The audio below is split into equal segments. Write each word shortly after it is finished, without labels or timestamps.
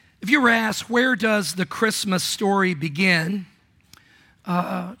If you were asked, where does the Christmas story begin?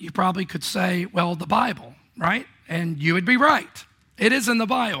 You probably could say, well, the Bible, right? And you would be right. It is in the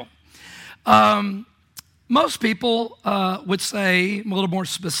Bible. Most people would say, a little more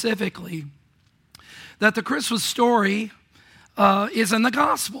specifically, that the Christmas story is in the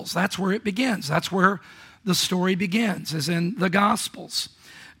Gospels. That's where it begins. That's where the story begins, is in the Gospels.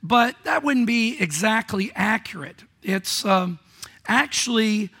 But that wouldn't be exactly accurate. It's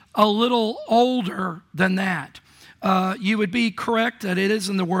actually a little older than that. You would be correct that it is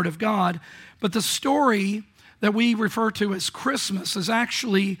in the Word of God, but the story that we refer to as Christmas is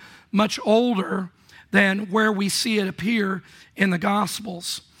actually much older than where we see it appear in the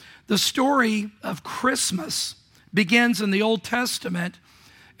Gospels. The story of Christmas begins in the Old Testament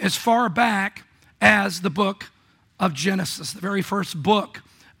as far back as the book of Genesis, the very first book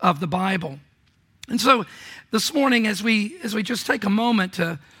of the Bible. And so this morning, as we just take a moment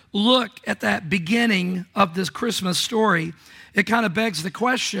to look at that beginning of this Christmas story, it kind of begs the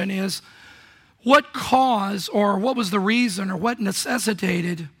question is, what caused or what was the reason or what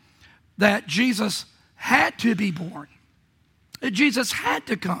necessitated that Jesus had to be born, that Jesus had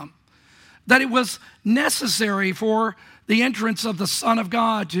to come, that it was necessary for the entrance of the Son of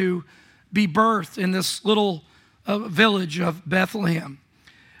God to be birthed in this little village of Bethlehem.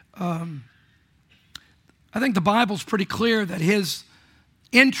 I think the Bible's pretty clear that his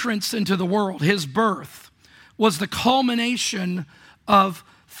entrance into the world, his birth, was the culmination of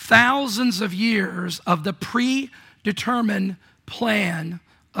thousands of years of the predetermined plan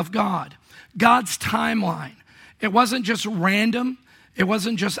of God. God's timeline. It wasn't just random. It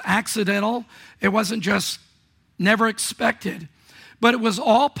wasn't just accidental. It wasn't just never expected. But it was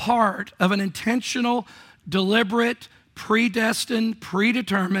all part of an intentional, deliberate, predestined,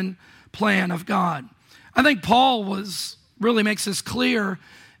 predetermined plan of God. I think Paul really makes this clear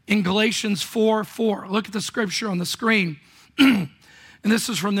in Galatians 4:4. Look at the scripture on the screen. And this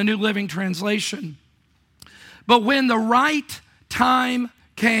is from the New Living Translation. But when the right time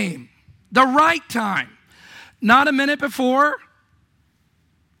came, the right time, not a minute before,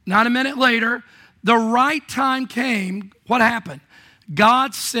 not a minute later, the right time came, what happened?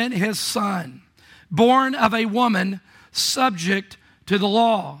 God sent his Son, born of a woman, subject to the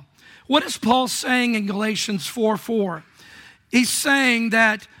law. What is Paul saying in Galatians 4:4? He's saying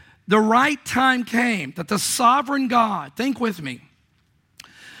that the right time came, that the sovereign God, think with me,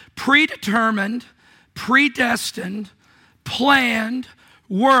 predetermined, predestined, planned,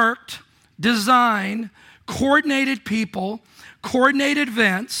 worked, designed, coordinated people, coordinated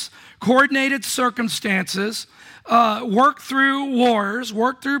events, coordinated circumstances, worked through wars,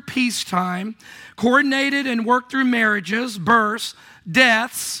 worked through peacetime, coordinated and worked through marriages, births,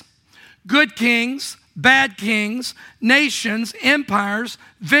 deaths, good kings, bad kings, nations, empires,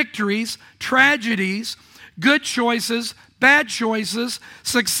 victories, tragedies, good choices, bad choices,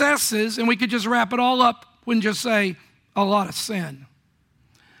 successes, and we could just wrap it all up and just say a lot of sin.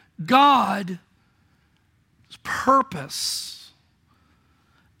 God's purpose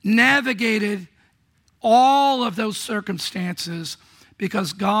navigated all of those circumstances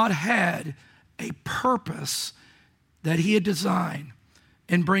because God had a purpose that he had designed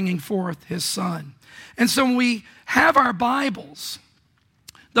in bringing forth his Son. And so when we have our Bibles,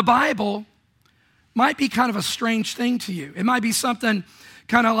 the Bible might be kind of a strange thing to you. It might be something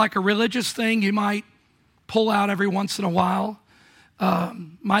kind of like a religious thing you might pull out every once in a while.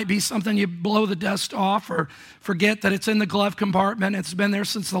 Might be something you blow the dust off or forget that it's in the glove compartment. It's been there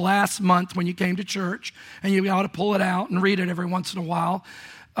since the last month when you came to church, and you ought to pull it out and read it every once in a while.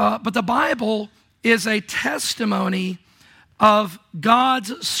 But the Bible is a testimony of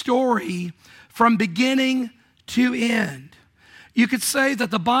God's story from beginning to end. You could say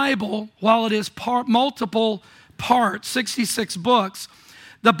that the Bible, while it is multiple parts, 66 books,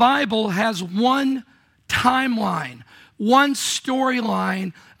 the Bible has one timeline, one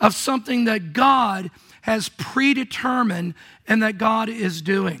storyline of something that God has predetermined and that God is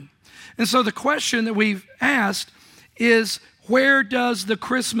doing. And so the question that we've asked is, where does the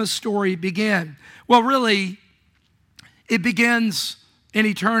Christmas story begin? Well, really, it begins in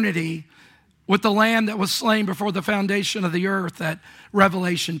eternity with the Lamb that was slain before the foundation of the earth that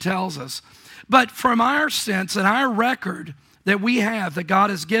Revelation tells us. But from our sense and our record that we have, that God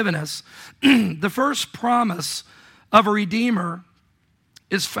has given us, the first promise of a Redeemer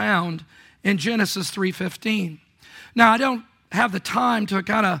is found in Genesis 3:15. Now, I don't have the time to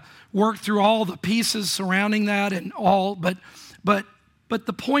kind of work through all the pieces surrounding that and all, but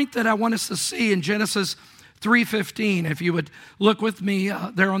the point that I want us to see in Genesis 3:15, if you would look with me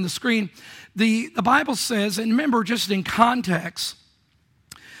there on the screen, the Bible says, and remember just in context,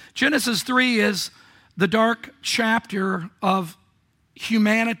 Genesis 3 is the dark chapter of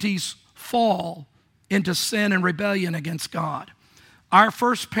humanity's fall into sin and rebellion against God. Our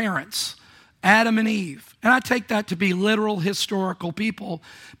first parents, Adam and Eve, and I take that to be literal historical people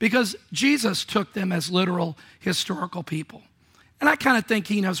because Jesus took them as literal historical people. And I kind of think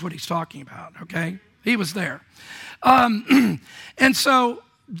he knows what he's talking about, okay? He was there. And so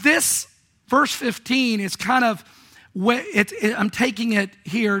this verse 15 is kind of, I'm taking it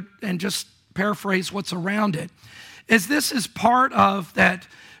here and just paraphrase what's around it, is this is part of that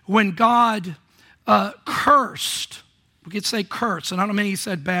when God cursed, we could say curse, and I don't mean he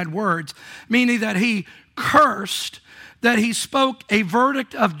said bad words, meaning that he cursed, that he spoke a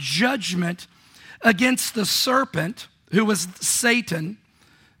verdict of judgment against the serpent, who was Satan.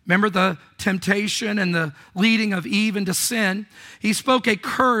 Remember the temptation and the leading of Eve into sin? He spoke a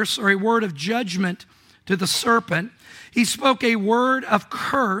curse or a word of judgment to the serpent. He spoke a word of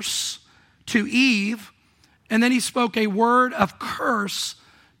curse to Eve, and then he spoke a word of curse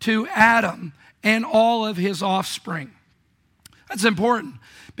to Adam and all of his offspring. That's important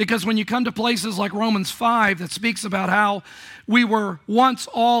because when you come to places like Romans 5 that speaks about how we were once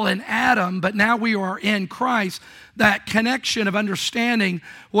all in Adam, but now we are in Christ, that connection of understanding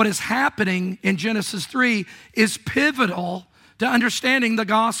what is happening in Genesis 3 is pivotal to understanding the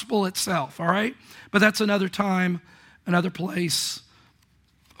gospel itself, all right? But that's another time, another place,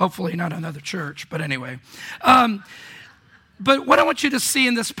 hopefully not another church, but anyway. But what I want you to see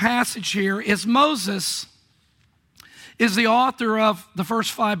in this passage here is Moses is the author of the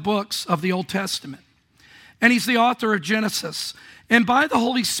first 5 books of the Old Testament. And he's the author of Genesis. And by the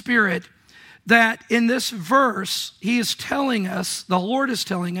Holy Spirit, that in this verse, he is telling us, the Lord is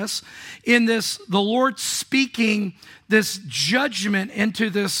telling us, in this, the Lord speaking this judgment into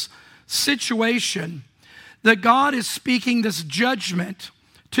this situation, that God is speaking this judgment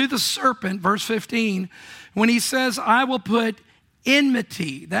to the serpent, verse 15, when he says, I will put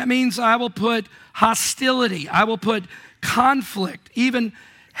enmity. That means I will put hostility. I will put conflict, even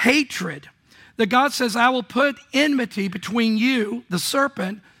hatred. That God says, I will put enmity between you, the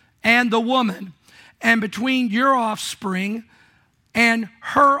serpent, and the woman, and between your offspring and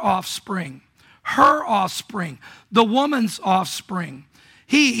her offspring. Her offspring, the woman's offspring.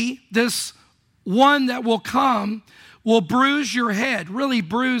 He, this one that will come, will bruise your head. Really,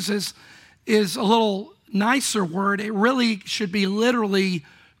 bruise is a little nicer word. It really should be literally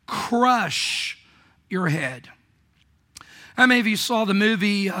crush your head. How many of you saw the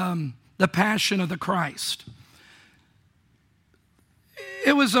movie The Passion of the Christ?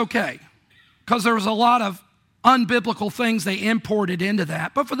 It was okay because there was a lot of unbiblical things they imported into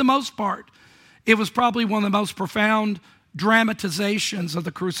that. But for the most part, it was probably one of the most profound dramatizations of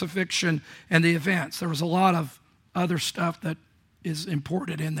the crucifixion and the events. There was a lot of other stuff that is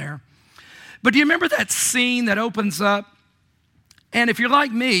imported in there. But do you remember that scene that opens up? And if you're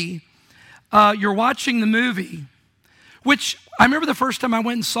like me, you're watching the movie, which I remember the first time I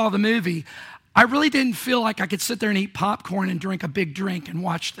went and saw the movie, I really didn't feel like I could sit there and eat popcorn and drink a big drink and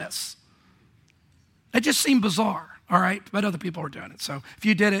watch this. It just seemed bizarre, all right? But other people were doing it. So if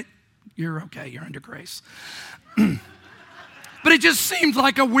you did it, you're okay. You're under grace. But it just seemed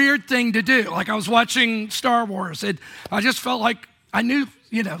like a weird thing to do. Like I was watching Star Wars. I just felt like I knew,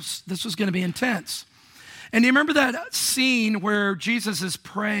 this was going to be intense. And you remember that scene where Jesus is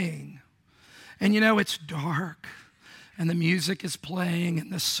praying? And it's dark. And the music is playing,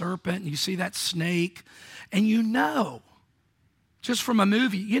 and the serpent, and you see that snake, and just from a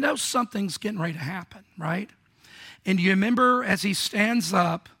movie, something's getting ready to happen, right? And do you remember as he stands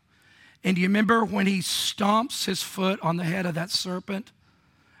up, and do you remember when he stomps his foot on the head of that serpent,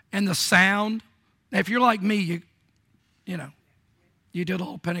 and the sound? Now, if you're like me, you did a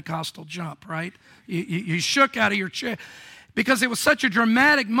little Pentecostal jump, right? You shook out of your chair because it was such a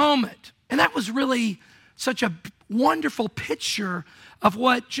dramatic moment, and that was really such a wonderful picture of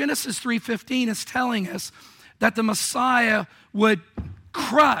what Genesis 3:15 is telling us, that the Messiah would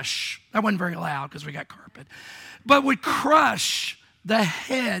crush, that wasn't very loud because we got carpet, but would crush the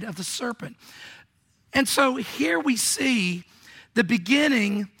head of the serpent. And so here we see the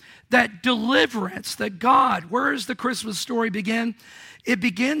beginning, that deliverance that God, where does the Christmas story begin? It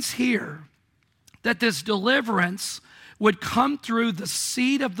begins here, that this deliverance would come through the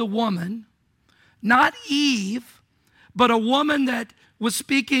seed of the woman, not Eve, but a woman that was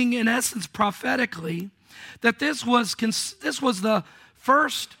speaking in essence prophetically, that this was the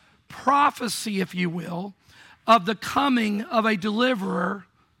first prophecy, if you will, of the coming of a deliverer,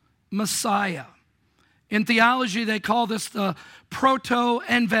 Messiah. In theology, they call this the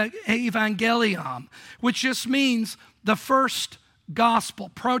proto-evangelium, which just means the first gospel.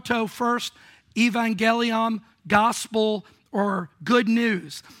 Proto first, evangelium, gospel, or good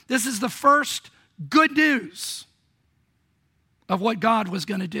news. This is the first good news of what God was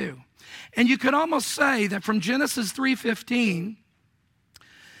going to do. And you could almost say that from Genesis 3:15,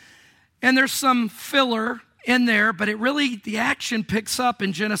 and there's some filler in there, but the action picks up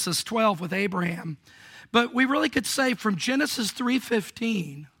in Genesis 12 with Abraham. But we really could say from Genesis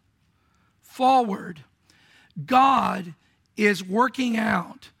 3:15 forward, God is working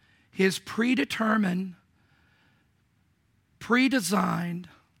out his predetermined, pre-designed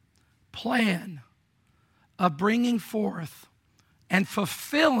plan of bringing forth and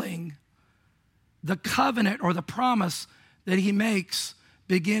fulfilling the covenant or the promise that he makes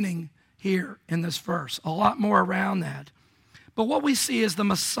beginning here in this verse. A lot more around that. But what we see is the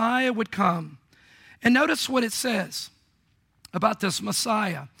Messiah would come. And notice what it says about this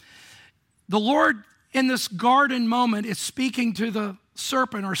Messiah. The Lord in this garden moment is speaking to the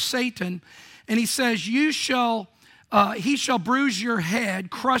serpent or Satan, and he says, he shall bruise your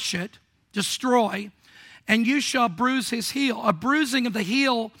head, crush it, destroy, and you shall bruise his heel. A bruising of the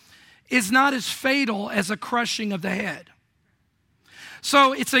heel is not as fatal as a crushing of the head.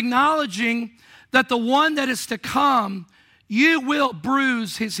 So it's acknowledging that the one that is to come, you will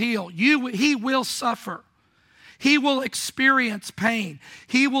bruise his heel. He will suffer. He will experience pain.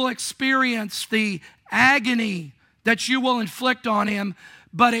 He will experience the agony that you will inflict on him,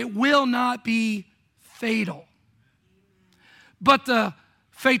 but it will not be fatal. But the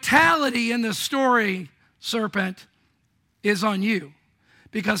fatality in the story, serpent, is on you,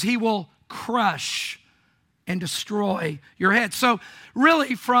 because he will crush and destroy your head. So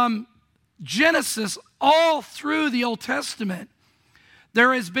really, from Genesis all through the Old Testament,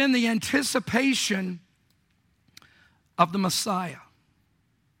 there has been the anticipation of the Messiah.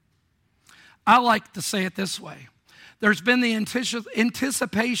 I like to say it this way. There's been the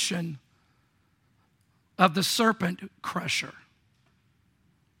anticipation of the serpent crusher,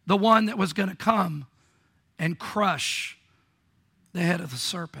 the one that was going to come and crush the head of the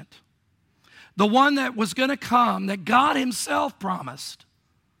serpent. The one that was going to come, that God himself promised,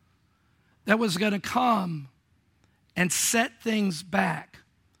 that was going to come and set things back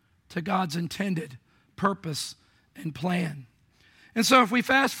to God's intended purpose and plan. And so if we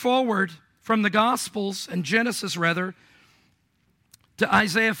fast forward from the Gospels, and Genesis rather, to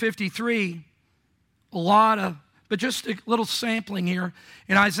Isaiah 53, but just a little sampling here.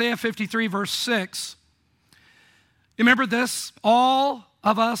 In Isaiah 53, verse 6, remember this? All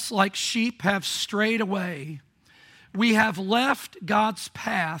of us like sheep have strayed away. We have left God's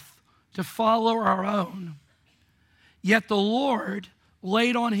path to follow our own. Yet the Lord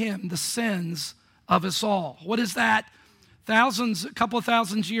laid on him the sins of us all. What is that? A couple of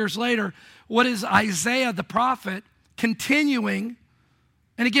thousands years later, what is Isaiah the prophet continuing?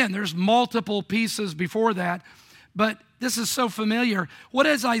 And again, there's multiple pieces before that, but this is so familiar. What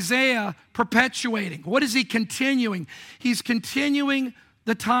is Isaiah perpetuating? What is he continuing? He's continuing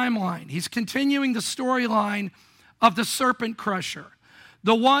the timeline. He's continuing the storyline of the serpent crusher,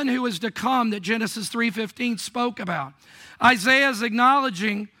 the one who is to come that Genesis 3:15 spoke about. Isaiah is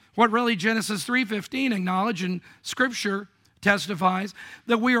acknowledging what really Genesis 3:15 acknowledged, and Scripture testifies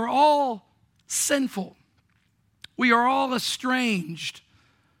that we are all sinful. We are all estranged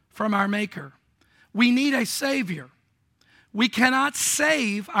from our Maker. We need a Savior. We cannot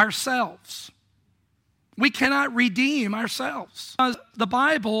save ourselves. We cannot redeem ourselves. The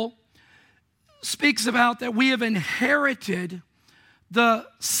Bible speaks about that we have inherited the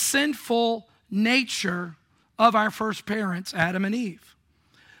sinful nature of our first parents, Adam and Eve.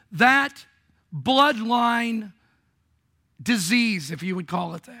 That bloodline disease, if you would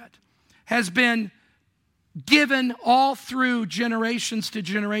call it that, has been given all through generations to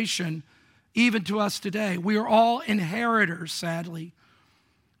generation, even to us today. We are all inheritors, sadly,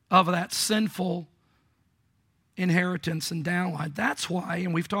 of that sinful inheritance and downline. That's why,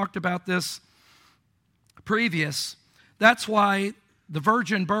 and we've talked about this that's why the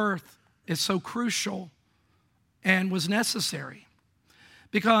virgin birth is so crucial and was necessary.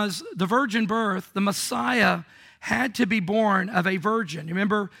 Because the virgin birth, the Messiah, had to be born of a virgin.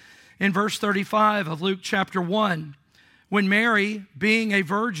 Remember in verse 35 of Luke chapter 1, when Mary, being a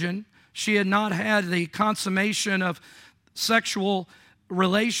virgin, she had not had the consummation of sexual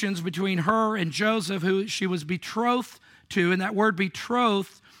relations between her and Joseph, who she was betrothed to. And that word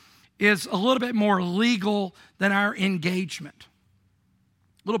betrothed is a little bit more legal than our engagement,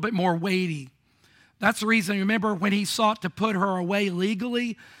 a little bit more weighty. That's the reason, remember, when he sought to put her away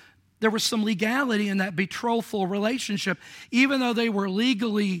legally, there was some legality in that betrothal relationship. Even though they were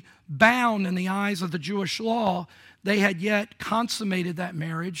legally bound in the eyes of the Jewish law, they had yet consummated that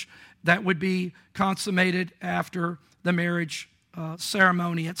marriage that would be consummated after the marriage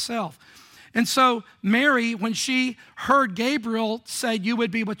ceremony itself. And so Mary, when she heard Gabriel say, "You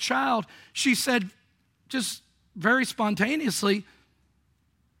would be with child," she said, just very spontaneously,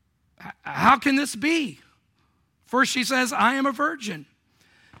 "How can this be?" First she says, "I am a virgin."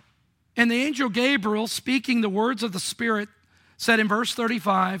 And the angel Gabriel, speaking the words of the Spirit, said in verse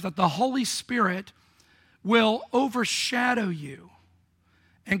 35 that the Holy Spirit will overshadow you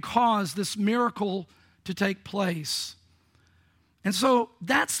and cause this miracle to take place. And so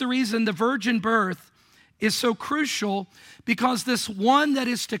that's the reason the virgin birth is so crucial, because this one that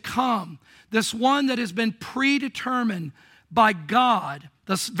is to come, this one that has been predetermined by God,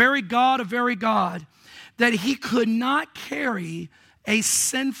 the very God of very God, that he could not carry a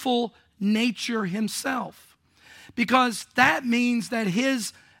sinful nature himself, because that means that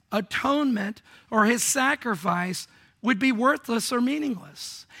his atonement or his sacrifice would be worthless or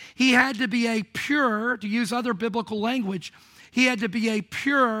meaningless. He had to be a pure, to use other biblical language, he had to be a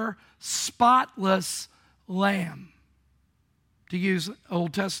pure, spotless lamb, to use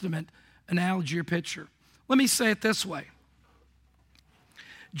Old Testament analogy or picture. Let me say it this way.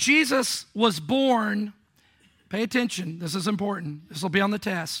 Jesus was born, pay attention, this is important, this will be on the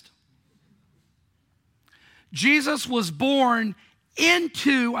test. Jesus was born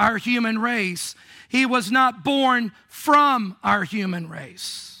into our human race. He was not born from our human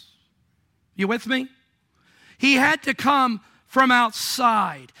race. You with me? He had to come from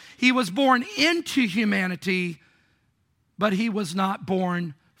outside. He was born into humanity, but he was not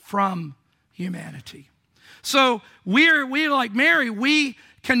born from humanity. So we like Mary, we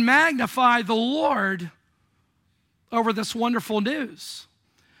can magnify the Lord over this wonderful news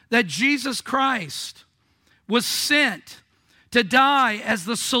that Jesus Christ was sent to die as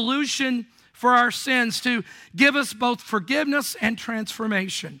the solution for our sins, to give us both forgiveness and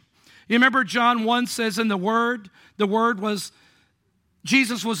transformation. You remember John 1 says in the Word was,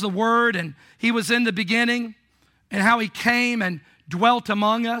 Jesus was the Word, and he was in the beginning, and how he came and dwelt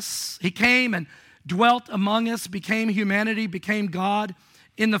among us. He came and dwelt among us, became humanity, became God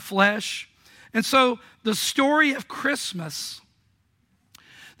in the flesh. And so the story of Christmas,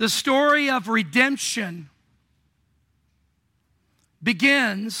 the story of redemption,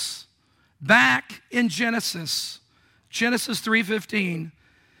 begins back in Genesis 3:15.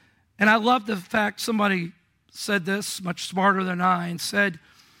 And I love the fact somebody said this, much smarter than I, and said,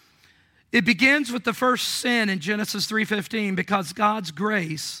 it begins with the first sin in Genesis 3:15 because God's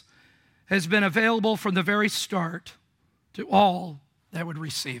grace has been available from the very start to all that would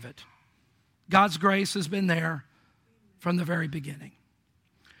receive it. God's grace has been there from the very beginning.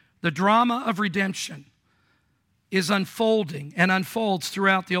 The drama of redemption is unfolding and unfolds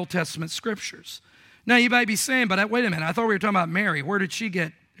throughout the Old Testament scriptures. Now you might be saying, but wait a minute, I thought we were talking about Mary. Where did she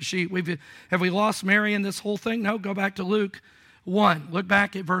get? Have we lost Mary in this whole thing? No, go back to Luke 1. Look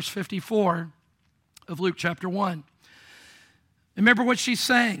back at verse 54 of Luke chapter 1. Remember what she's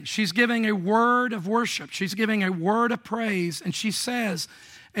saying. She's giving a word of worship. She's giving a word of praise. And she says,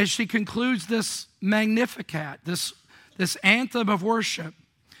 as she concludes this Magnificat, this anthem of worship,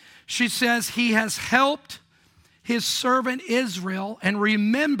 she says, he has helped his servant Israel and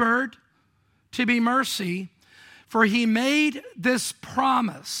remembered to be mercy, for he made this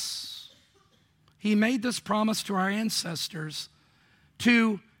promise. He made this promise to our ancestors,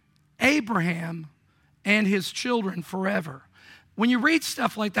 to Abraham and his children forever. When you read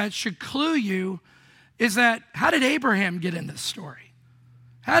stuff like that, it should clue you is that, how did Abraham get in this story?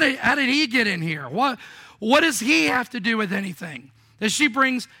 How did he get in here? What does he have to do with anything? That she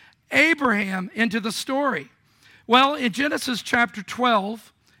brings Abraham into the story. Well, in Genesis chapter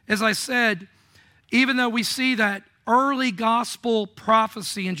 12, as I said, even though we see that early gospel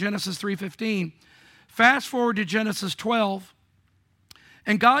prophecy in Genesis 3:15, fast forward to Genesis 12,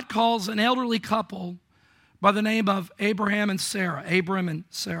 and God calls an elderly couple by the name of Abram and Sarah.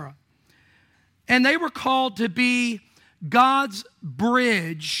 And they were called to be God's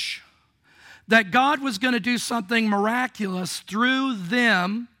bridge, that God was going to do something miraculous through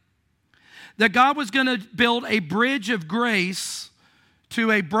them, that God was going to build a bridge of grace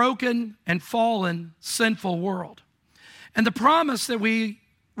to a broken and fallen, sinful world. And the promise that we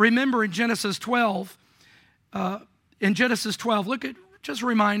remember in Genesis 12, look at just a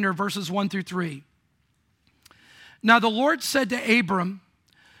reminder, verses 1 through 3. Now the Lord said to Abram,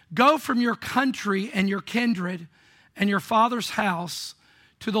 go from your country and your kindred and your father's house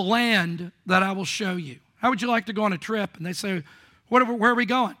to the land that I will show you. How would you like to go on a trip? And they say, where are we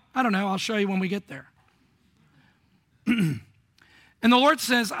going? I don't know. I'll show you when we get there. And the Lord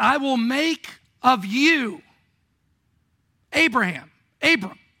says, I will make of you Abram,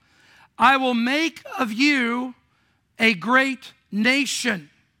 I will make of you a great nation.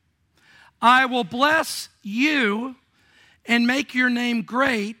 I will bless you and make your name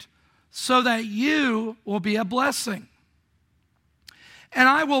great so that you will be a blessing. And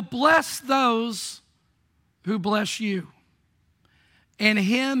I will bless those who bless you. And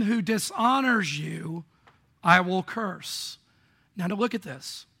him who dishonors you, I will curse. Now to look at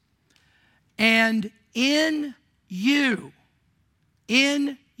this. And in you,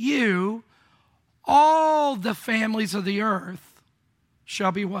 all the families of the earth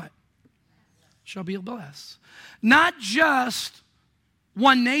shall be what? Shall be blessed. Not just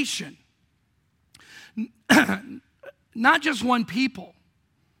one nation, not just one people,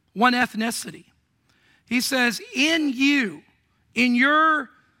 one ethnicity. He says, in you, in your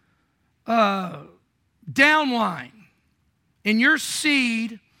downline, in your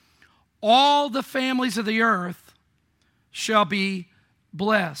seed, all the families of the earth shall be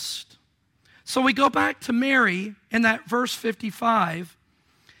blessed. So we go back to Mary in that verse 55,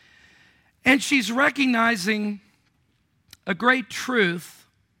 and she's recognizing a great truth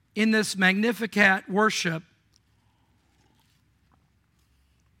in this Magnificat worship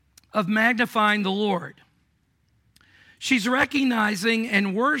of magnifying the Lord. She's recognizing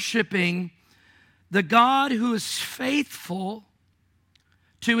and worshiping the God who is faithful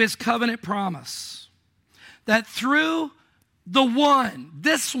to his covenant promise. That through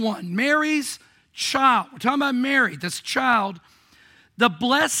this one, Mary's child, we're talking about Mary, this child, the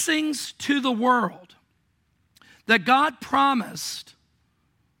blessings to the world that God promised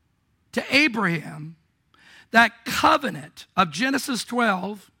to Abraham, that covenant of Genesis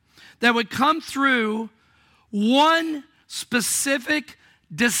 12, that would come through one specific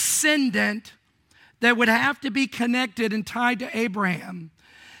descendant that would have to be connected and tied to Abraham,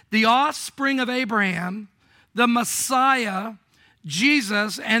 the offspring of Abraham, the Messiah,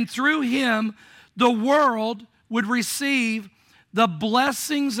 Jesus, and through him, the world would receive the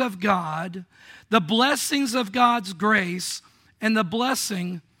blessings of God, the blessings of God's grace, and the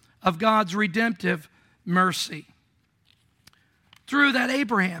blessing of God's redemptive mercy. Through that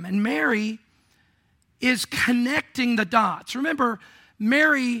Abraham. And Mary is connecting the dots. Remember,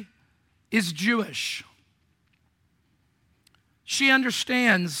 Mary is Jewish. She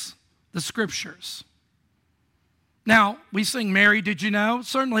understands the scriptures. Now, we sing, Mary, did you know?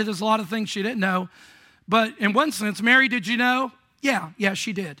 Certainly there's a lot of things she didn't know. But in one sense, Mary, did you know? Yeah,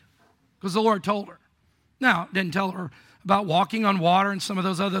 she did. Because the Lord told her. Now, it didn't tell her about walking on water and some of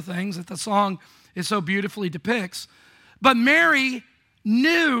those other things that the song is so beautifully depicts. But Mary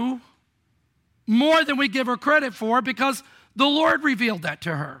knew more than we give her credit for because the Lord revealed that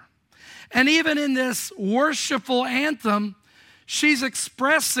to her. And even in this worshipful anthem, she's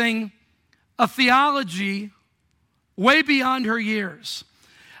expressing a theology way beyond her years.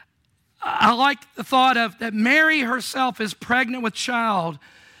 I like the thought of that Mary herself is pregnant with child,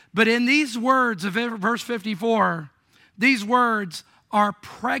 but in these words of verse 54, these words are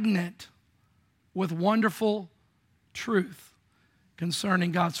pregnant with wonderful truth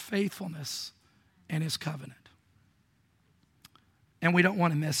concerning God's faithfulness and his covenant. And we don't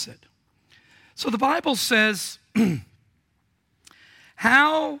want to miss it. So the Bible says,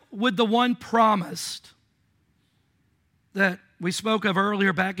 how would the one promised that we spoke of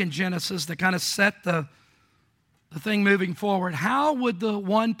earlier back in Genesis that kind of set the thing moving forward, how would the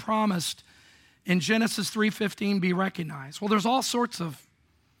one promised in Genesis 3:15 be recognized? Well, there's all sorts of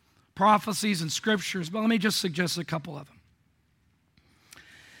prophecies and scriptures, but let me just suggest a couple of them.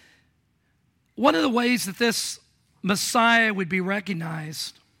 One of the ways that this Messiah would be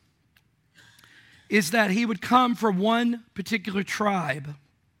recognized is that he would come from one particular tribe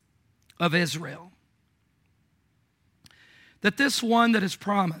of Israel. That this one that is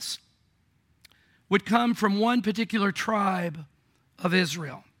promised would come from one particular tribe of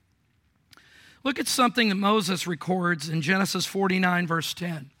Israel. Look at something that Moses records in Genesis 49, verse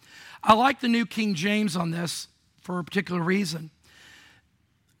 10. I like the New King James on this for a particular reason.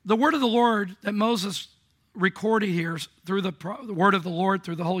 The word of the Lord that Moses recorded here through the word of the Lord,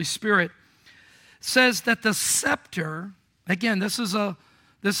 through the Holy Spirit, says that the scepter, again, this is a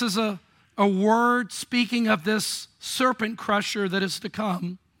word speaking of this serpent crusher that is to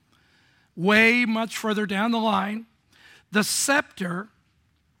come, way much further down the line. The scepter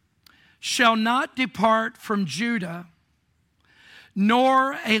shall not depart from Judah,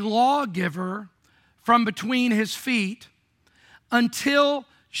 nor a lawgiver from between his feet, until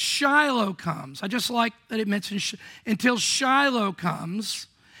Shiloh comes. I just like that it mentions until Shiloh comes,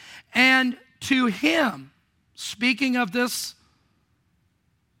 and to him, speaking of this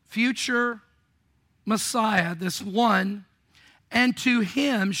future Messiah, this one, and to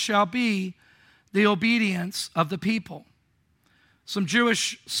him shall be the obedience of the people. Some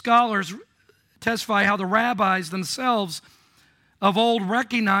Jewish scholars testify how the rabbis themselves of old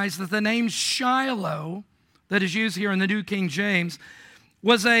recognized that the name Shiloh, that is used here in the New King James,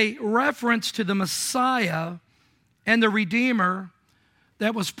 was a reference to the Messiah and the Redeemer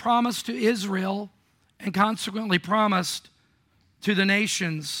that was promised to Israel and consequently promised to the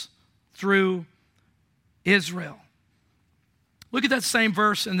nations through Israel. Look at that same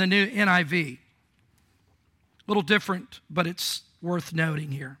verse in the new NIV. A little different, but it's worth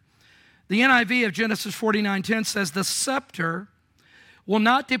noting here. The NIV of Genesis 49:10 says, the scepter will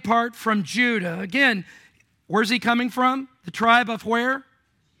not depart from Judah. Again, where's he coming from? The tribe of where?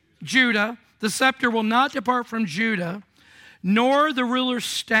 Judah. The scepter will not depart from Judah, nor the ruler's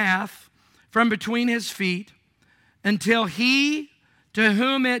staff from between his feet, until he to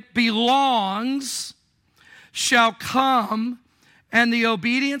whom it belongs shall come, and the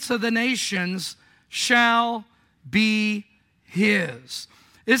obedience of the nations shall be his.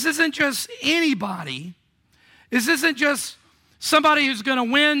 This isn't just anybody. This isn't just somebody who's going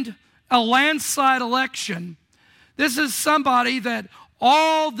to win a landslide election. This is somebody that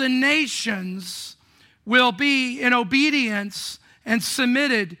all the nations will be in obedience and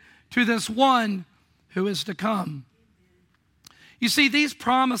submitted to this one who is to come. You see, these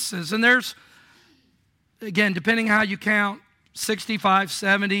promises, and there's, again, depending how you count, 65,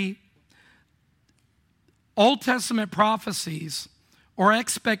 70 Old Testament prophecies or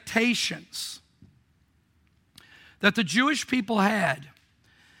expectations that the Jewish people had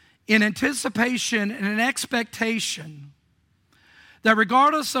in anticipation and an expectation that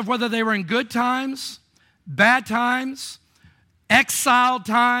regardless of whether they were in good times, bad times, exiled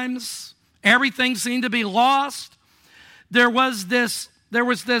times, everything seemed to be lost, there was this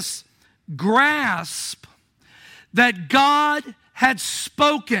grasp that God had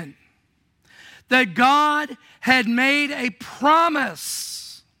spoken, that God had made a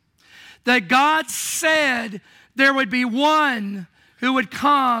promise, that God said there would be one who would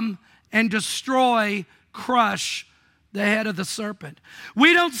come and destroy, crush the head of the serpent.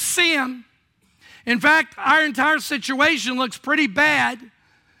 We don't see him. In fact, our entire situation looks pretty bad.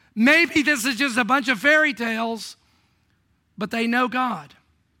 Maybe this is just a bunch of fairy tales, but they know God.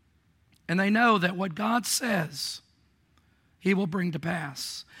 And they know that what God says, he will bring to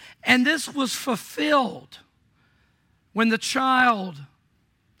pass. And this was fulfilled when the child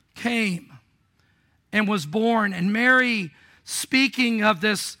came and was born. And Mary, speaking of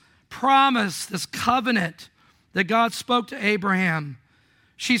this promise, this covenant that God spoke to Abraham,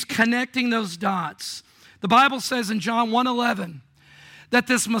 she's connecting those dots. The Bible says in John 1:11 that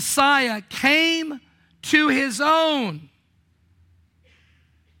this Messiah came to his own.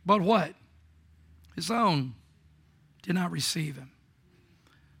 But what? His own did not receive him.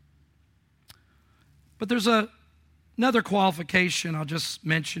 But there's another qualification I'll just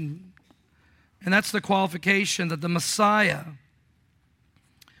mention, and that's the qualification that the Messiah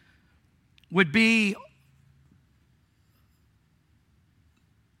would be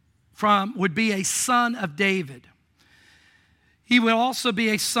a son of David. He would also be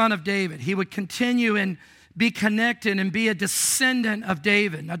a son of David. He would continue and be connected and be a descendant of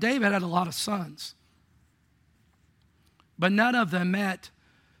David. Now, David had a lot of sons, but none of them met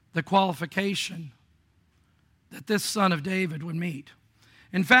the qualification that this son of David would meet.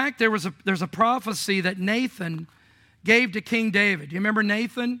 In fact, there's a prophecy that Nathan gave to King David. Do you remember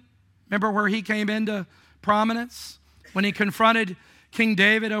Nathan? Remember where he came into prominence? When he confronted King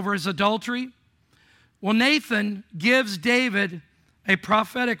David over his adultery? Well, Nathan gives David a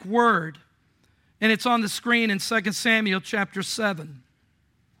prophetic word, and it's on the screen in 2 Samuel chapter 7.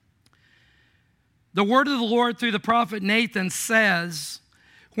 The word of the Lord through the prophet Nathan says,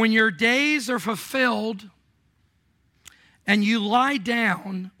 when your days are fulfilled and you lie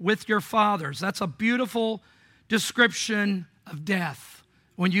down with your fathers. That's a beautiful description of death.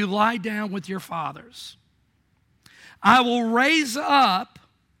 When you lie down with your fathers, I will raise up,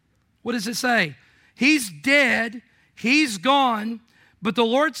 what does it say? He's dead, he's gone, but the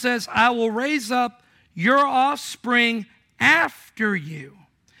Lord says, I will raise up your offspring after you,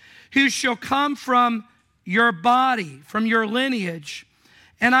 who shall come from your body, from your lineage,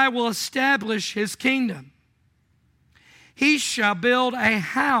 and I will establish his kingdom. He shall build a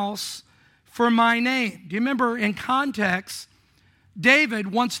house for my name. Do you remember in context,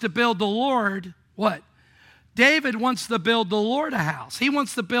 David wants to build the Lord, what? David wants to build the Lord a house. He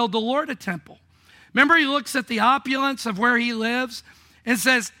wants to build the Lord a temple. Remember, he looks at the opulence of where he lives and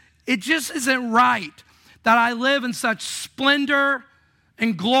says, it just isn't right that I live in such splendor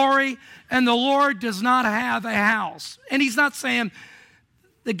and glory, and the Lord does not have a house. And he's not saying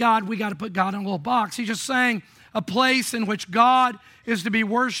that God, we got to put God in a little box. He's just saying a place in which God is to be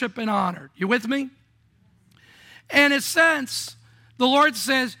worshiped and honored. You with me? And in a sense, the Lord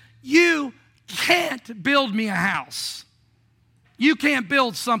says, you can't build me a house. You can't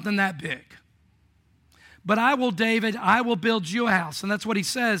build something that big. But I will, David, I will build you a house. And that's what he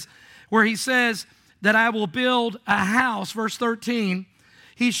says, where he says that I will build a house. Verse 13,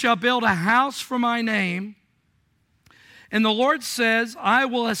 he shall build a house for my name. And the Lord says, I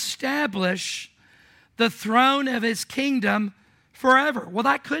will establish the throne of his kingdom forever. Well,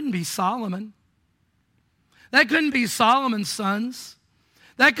 that couldn't be Solomon. That couldn't be Solomon's sons.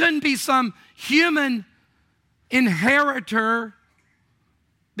 That couldn't be some human inheritor,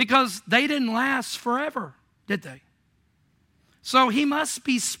 because they didn't last forever, did they? So he must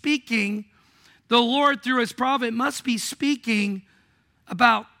be speaking, the Lord through his prophet must be speaking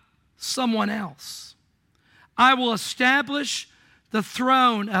about someone else. I will establish the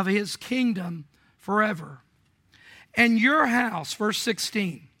throne of his kingdom forever. And your house, verse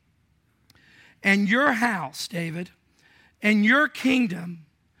 16, and your house, David, and your kingdom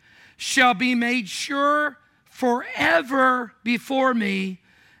shall be made sure forever before me,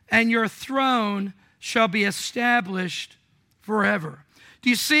 and your throne shall be established forever. Do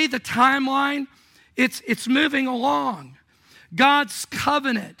you see the timeline? It's moving along. God's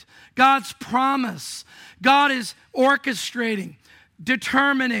covenant, God's promise. God is orchestrating,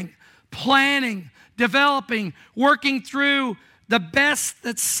 determining, planning, developing, working through the best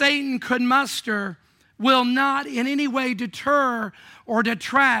that Satan could muster will not in any way deter or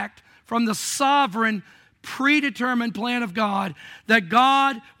detract from the sovereign, predetermined plan of God, that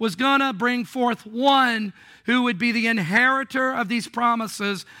God was going to bring forth one who would be the inheritor of these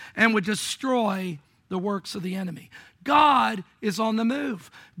promises and would destroy the works of the enemy. God is on the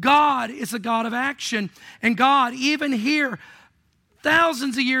move. God is a God of action. And God, even here,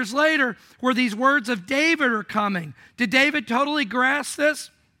 thousands of years later, where these words of David are coming, did David totally grasp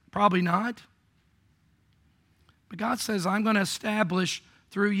this? Probably not. But God says, I'm going to establish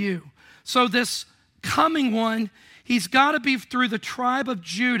through you. So this coming one, he's got to be through the tribe of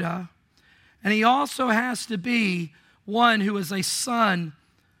Judah, and he also has to be one who is a son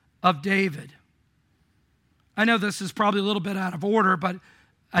of David. I know this is probably a little bit out of order, but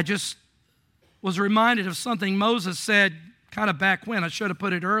I just was reminded of something Moses said kind of back when. I should have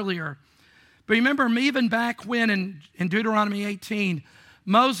put it earlier. But remember, even back when in Deuteronomy 18,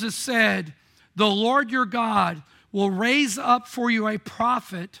 Moses said, the Lord your God will raise up for you a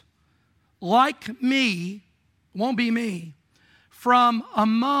prophet like me, won't be me, from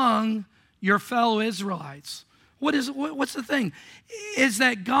among your fellow Israelites. What's the thing? Is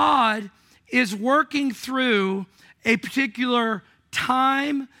that God is working through a particular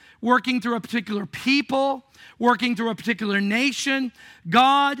time, working through a particular people, working through a particular nation.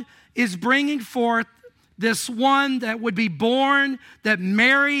 God is bringing forth this one that would be born, that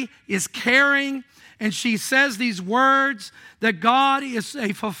Mary is carrying, and she says these words, that God is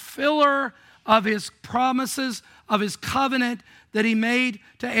a fulfiller of his promises, of his covenant that he made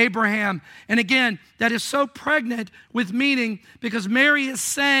to Abraham. And again, that is so pregnant with meaning, because Mary is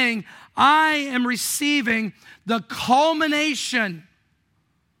saying, I am receiving the culmination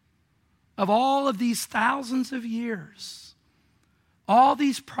of all of these thousands of years, all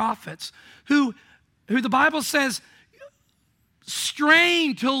these prophets who the Bible says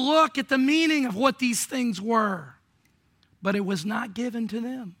strained to look at the meaning of what these things were, but it was not given to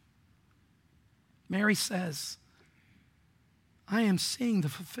them. Mary says, I am seeing the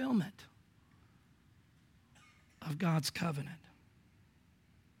fulfillment of God's covenant.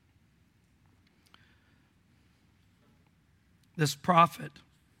 This prophet,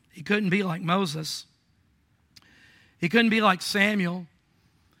 he couldn't be like Moses. He couldn't be like Samuel.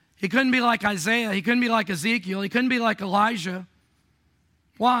 He couldn't be like Isaiah. He couldn't be like Ezekiel. He couldn't be like Elijah.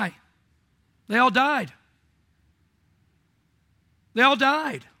 Why? They all died. They all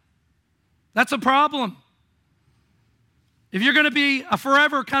died. That's a problem. If you're going to be a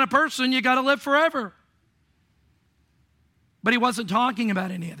forever kind of person, you got to live forever. But he wasn't talking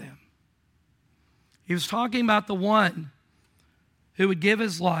about any of them. He was talking about the one who would give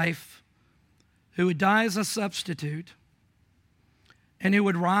his life, who would die as a substitute, and who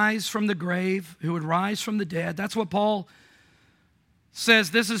would rise from the grave, who would rise from the dead. That's what Paul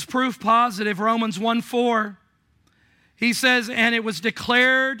says. This is proof positive, Romans 1:4. He says, and it was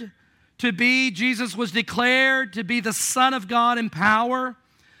declared to be, Jesus was declared to be the Son of God in power,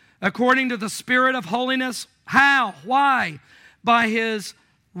 according to the Spirit of holiness. How? Why? By his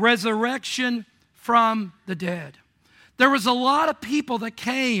resurrection from the dead. There was a lot of people that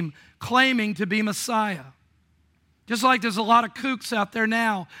came claiming to be Messiah. Just like there's a lot of kooks out there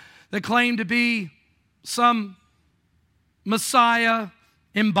now that claim to be some Messiah,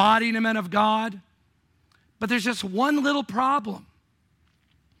 embodiment of God. But there's just one little problem.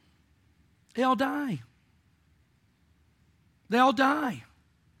 They all die. They all die.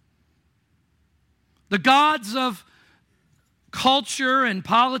 The gods of culture and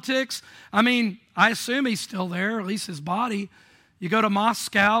politics, I assume he's still there, at least his body. You go to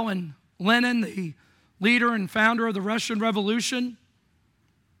Moscow and Lenin, the leader and founder of the Russian Revolution,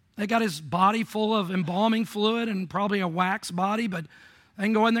 they got his body full of embalming fluid and probably a wax body, but they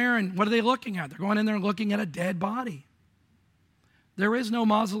can go in there and what are they looking at? They're going in there and looking at a dead body. There is no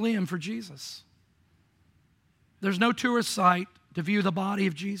mausoleum for Jesus. There's no tourist site to view the body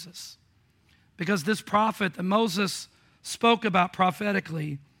of Jesus because this prophet that Moses spoke about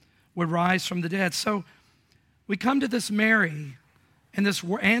prophetically would rise from the dead. So we come to this Mary and this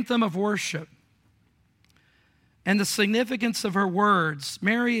anthem of worship and the significance of her words.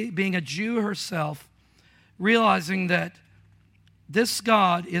 Mary, being a Jew herself, realizing that this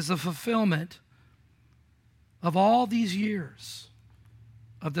God is a fulfillment of all these years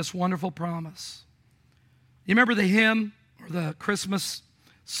of this wonderful promise. You remember the hymn or the Christmas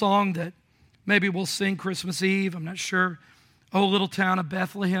song that maybe we'll sing Christmas Eve? I'm not sure. Oh, little town of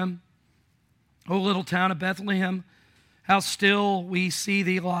Bethlehem. Oh, little town of Bethlehem, how still we see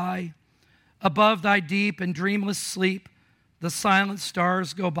thee lie. Above thy deep and dreamless sleep, the silent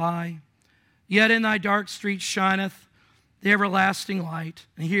stars go by. Yet in thy dark street shineth the everlasting light.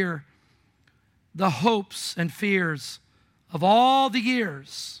 And here, the hopes and fears of all the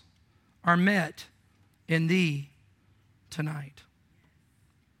years are met in thee tonight.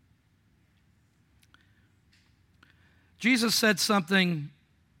 Jesus said something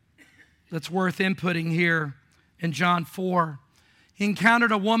that's worth inputting here in John 4. He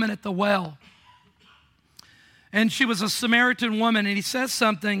encountered a woman at the well, and she was a Samaritan woman, and he says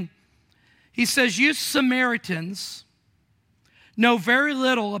something. He says, you Samaritans know very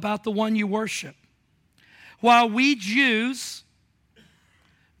little about the one you worship, while we Jews,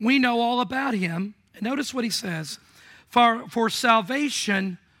 we know all about him. And notice what he says. For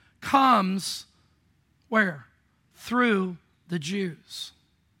salvation comes where? Through the Jews.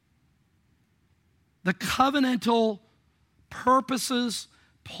 The covenantal purposes,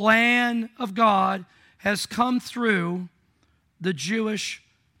 plan of God has come through the Jewish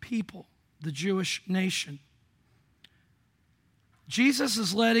people, the Jewish nation. Jesus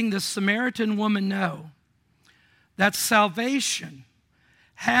is letting this Samaritan woman know that salvation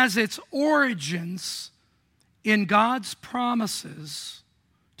has its origins in God's promises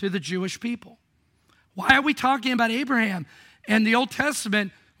to the Jewish people. Why are we talking about Abraham and the Old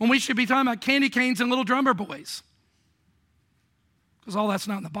Testament when we should be talking about candy canes and little drummer boys? Because all that's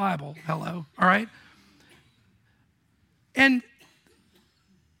not in the Bible. Hello, all right? And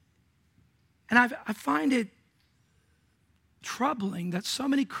I find it troubling that so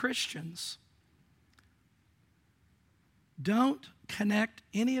many Christians don't connect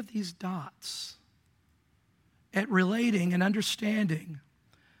any of these dots at relating and understanding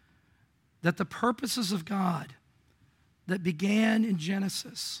that the purposes of God that began in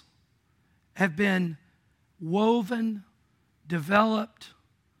Genesis have been woven, developed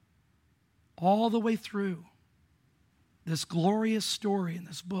all the way through this glorious story in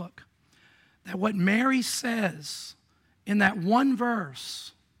this book. That what Mary says in that one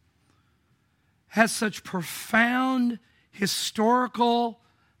verse has such profound historical,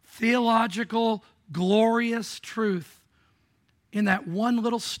 theological, glorious truth in that one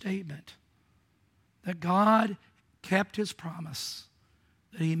little statement that God kept his promise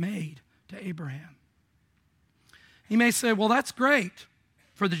that he made to Abraham. He may say, well, that's great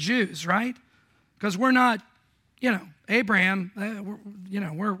for the Jews, right? Because we're not, Abraham,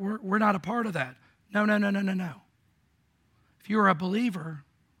 we're not a part of that. No. If you're a believer,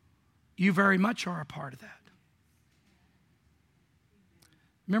 you very much are a part of that.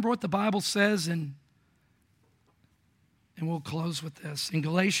 Remember what the Bible says and we'll close with this. In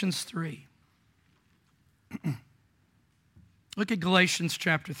Galatians 3. Look at Galatians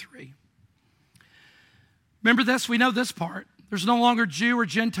chapter 3. Remember this? We know this part. There's no longer Jew or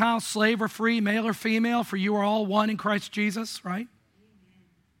Gentile, slave or free, male or female, for you are all one in Christ Jesus, right?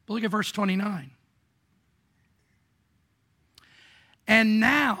 But look at verse 29. And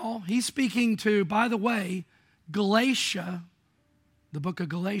now, he's speaking to, by the way, Galatia, the book of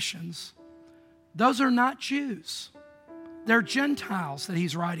Galatians. Those are not Jews. They're Gentiles that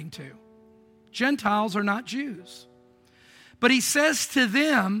he's writing to. Gentiles are not Jews. But he says to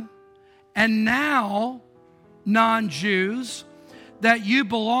them, and now non-Jews, that you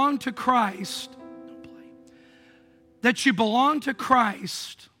belong to Christ, that you belong to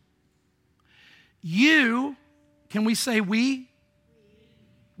Christ, you, can we say we?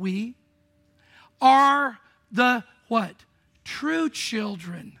 We are the what? True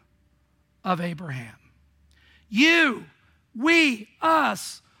children of Abraham. You, we,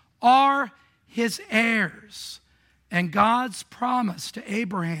 us are his heirs. And God's promise to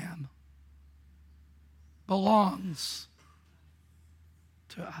Abraham belongs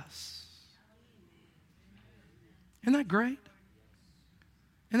to us. Isn't that great?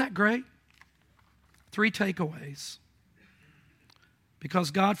 Isn't that great? 3 takeaways.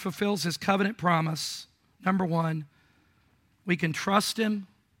 Because God fulfills his covenant promise. Number 1, we can trust him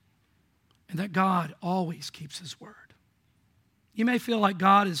and that God always keeps his word. You may feel like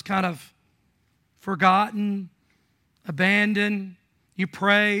God is kind of forgotten, abandoned. You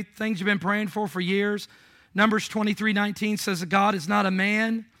pray, things you've been praying for years. Numbers 23:19 says that God is not a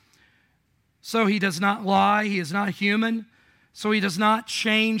man, so he does not lie. He is not human, so he does not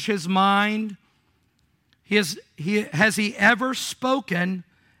change his mind. Has he ever spoken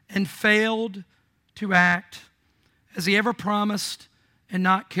and failed to act? Has he ever promised and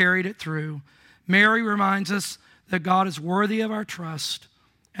not carried it through? Mary reminds us that God is worthy of our trust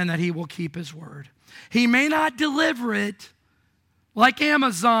and that he will keep his word. He may not deliver it like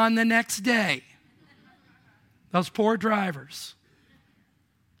Amazon the next day. Those poor drivers.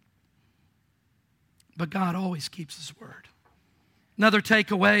 But God always keeps his word. Another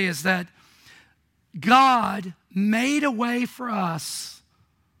takeaway is that God made a way for us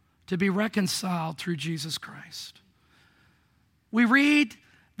to be reconciled through Jesus Christ. We read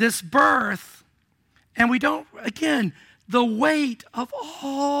this birth and we don't, again, the weight of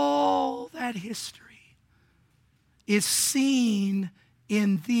all that history is seen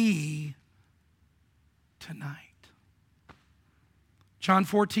in thee tonight. John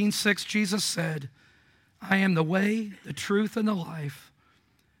 14:6, Jesus said, I am the way, the truth, and the life,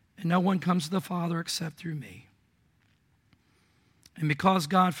 and no one comes to the Father except through me. And because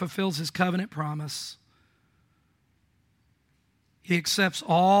God fulfills his covenant promise, he accepts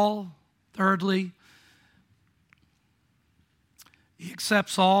all. Thirdly, he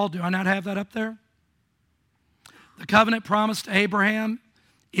accepts all. Do I not have that up there? The covenant promise to Abraham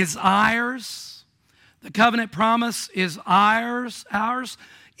is ours. The covenant promise is ours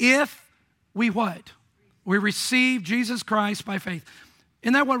if we what? We receive Jesus Christ by faith.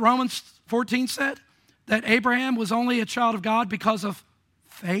 Isn't that what Romans 14 said? That Abraham was only a child of God because of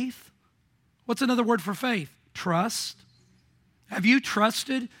faith? What's another word for faith? Trust. Have you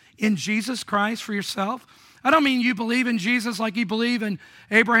trusted in Jesus Christ for yourself? I don't mean you believe in Jesus like you believe in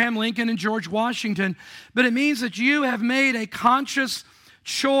Abraham Lincoln and George Washington, but it means that you have made a conscious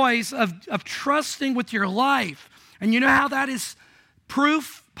choice of trusting with your life. And you know how that is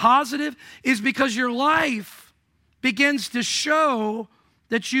proof positive? Is because your life begins to show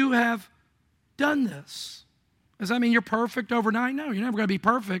that you have done this. Does that mean you're perfect overnight? No, you're never going to be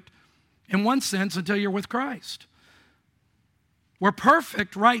perfect in one sense until you're with Christ. We're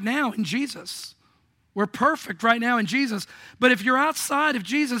perfect right now in Jesus. We're perfect right now in Jesus. But if you're outside of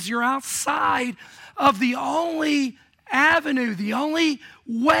Jesus, you're outside of the only avenue, the only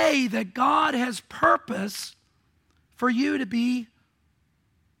way that God has purposed for you to be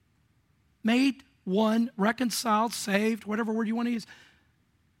made one, reconciled, saved, whatever word you want to use,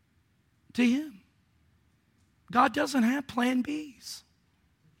 to him. God doesn't have plan Bs.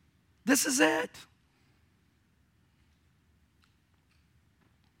 This is it.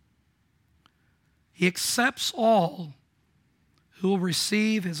 He accepts all who will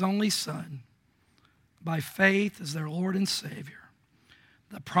receive his only Son by faith as their Lord and Savior.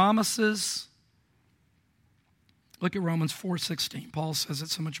 The promises, look at Romans 4:16. Paul says it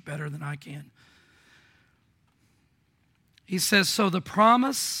so much better than I can. He says, so the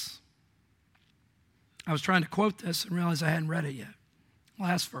promise, I was trying to quote this and realized I hadn't read it yet.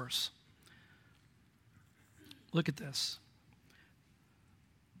 Last verse. Look at this.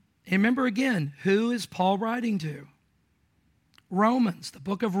 And remember again, who is Paul writing to? Romans, the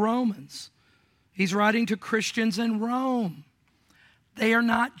book of Romans. He's writing to Christians in Rome. They are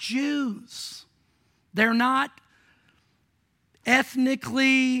not Jews. They're not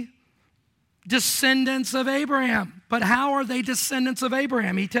ethnically descendants of Abraham. But how are they descendants of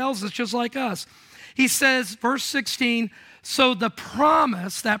Abraham? He tells us just like us. He says, verse 16, so the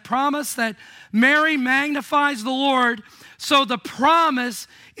promise, that promise that Mary magnifies the Lord, so the promise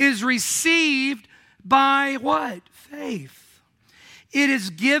is received by what? Faith. It is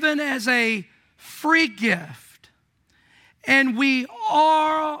given as a free gift. And we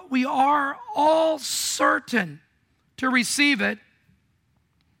are all certain to receive it,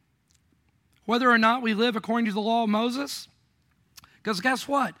 whether or not we live according to the law of Moses. Because guess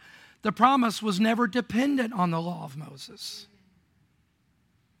what? The promise was never dependent on the law of Moses.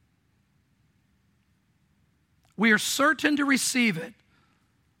 We are certain to receive it,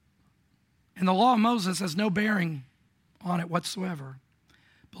 and the law of Moses has no bearing on it whatsoever.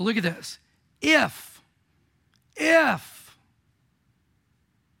 But look at this. If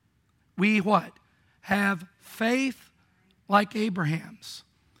we what? Have faith like Abraham's.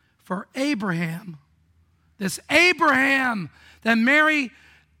 For Abraham, this Abraham that Mary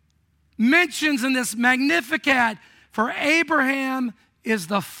mentions in this Magnificat, for Abraham is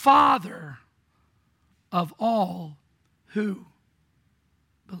the father of all who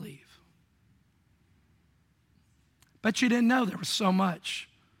believe. But you didn't know there was so much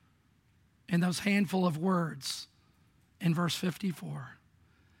in those handful of words in verse 54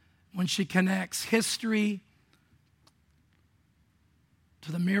 when she connects history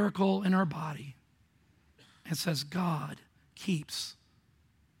to the miracle in her body and says, God keeps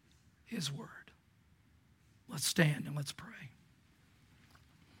his word. Let's stand and let's pray.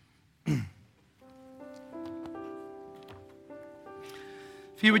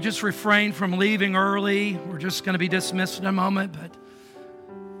 If you would just refrain from leaving early, we're just going to be dismissed in a moment, but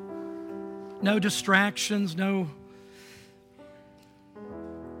no distractions, no.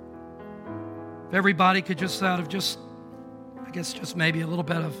 If everybody could just out of just maybe a little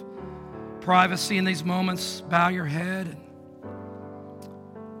bit of privacy in these moments, bow your head. And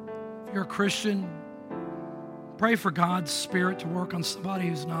if you're a Christian, pray for God's Spirit to work on somebody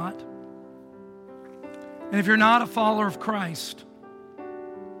who's not. And if you're not a follower of Christ,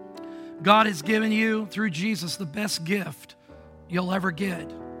 God has given you, through Jesus, the best gift you'll ever get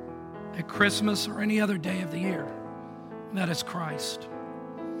at Christmas or any other day of the year, and that is Christ.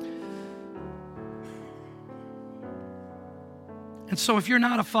 And so if you're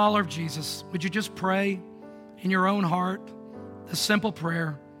not a follower of Jesus, would you just pray in your own heart the simple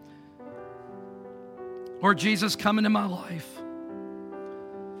prayer, Lord Jesus, come into my life.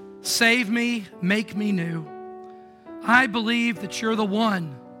 Save me, make me new. I believe that you're the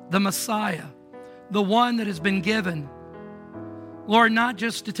one, the Messiah, the one that has been given, Lord, not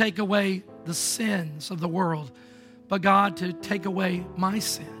just to take away the sins of the world, but God, to take away my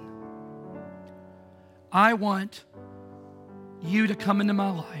sin. I want you to come into my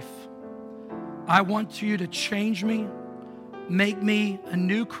life. I want you to change me, make me a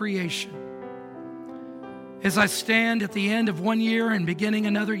new creation. As I stand at the end of one year and beginning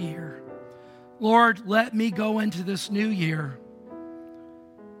another year, Lord, let me go into this new year.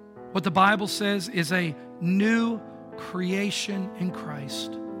 What the Bible says is a new creation in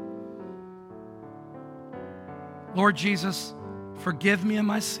Christ. Lord Jesus, forgive me of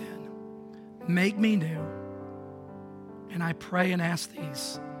my sin. Make me new. And I pray and ask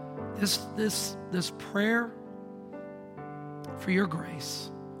this prayer for your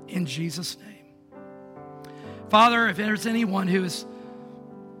grace in Jesus' name. Father, if there's anyone who has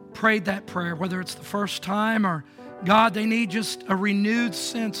prayed that prayer, whether it's the first time or God, they need just a renewed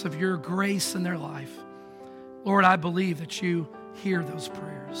sense of your grace in their life. Lord, I believe that you hear those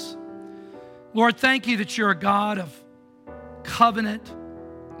prayers. Lord, thank you that you're a God of covenant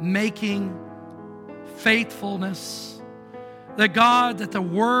making faithfulness. The God that the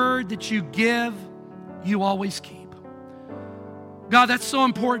word that you give, you always keep. God, that's so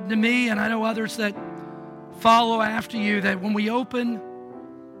important to me, and I know others that follow after you, that when we open,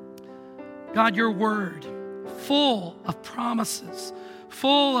 God, your word, full of promises,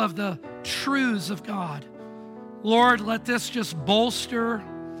 full of the truths of God. Lord, let this just bolster,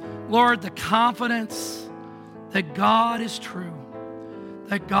 Lord, the confidence that God is true,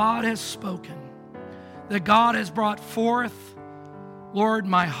 that God has spoken, that God has brought forth, Lord,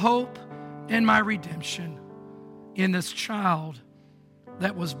 my hope and my redemption in this child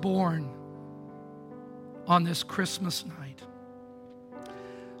that was born on this Christmas night.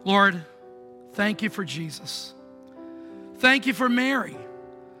 Lord, thank you for Jesus. Thank you for Mary.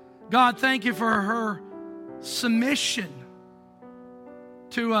 God, thank you for her submission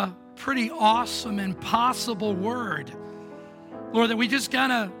to a pretty awesome, impossible word, Lord, that we just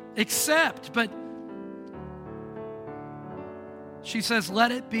gotta accept. But she says,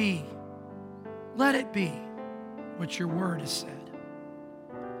 let it be what your word has said.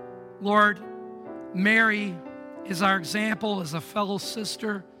 Lord, Mary is our example as a fellow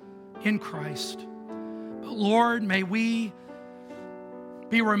sister in Christ. But Lord, may we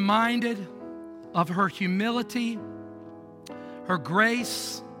be reminded of her humility, her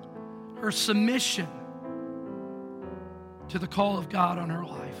grace, her submission to the call of God on her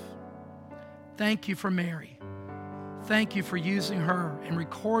life. Thank you for Mary. Thank you for using her and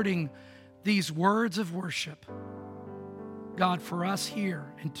recording these words of worship, God, for us here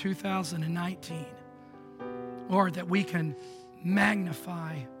in 2019. Lord, that we can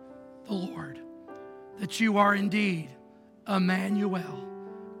magnify the Lord, that you are indeed Emmanuel,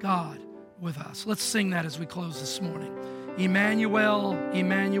 God with us. Let's sing that as we close this morning. Emmanuel,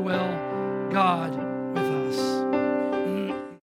 Emmanuel, God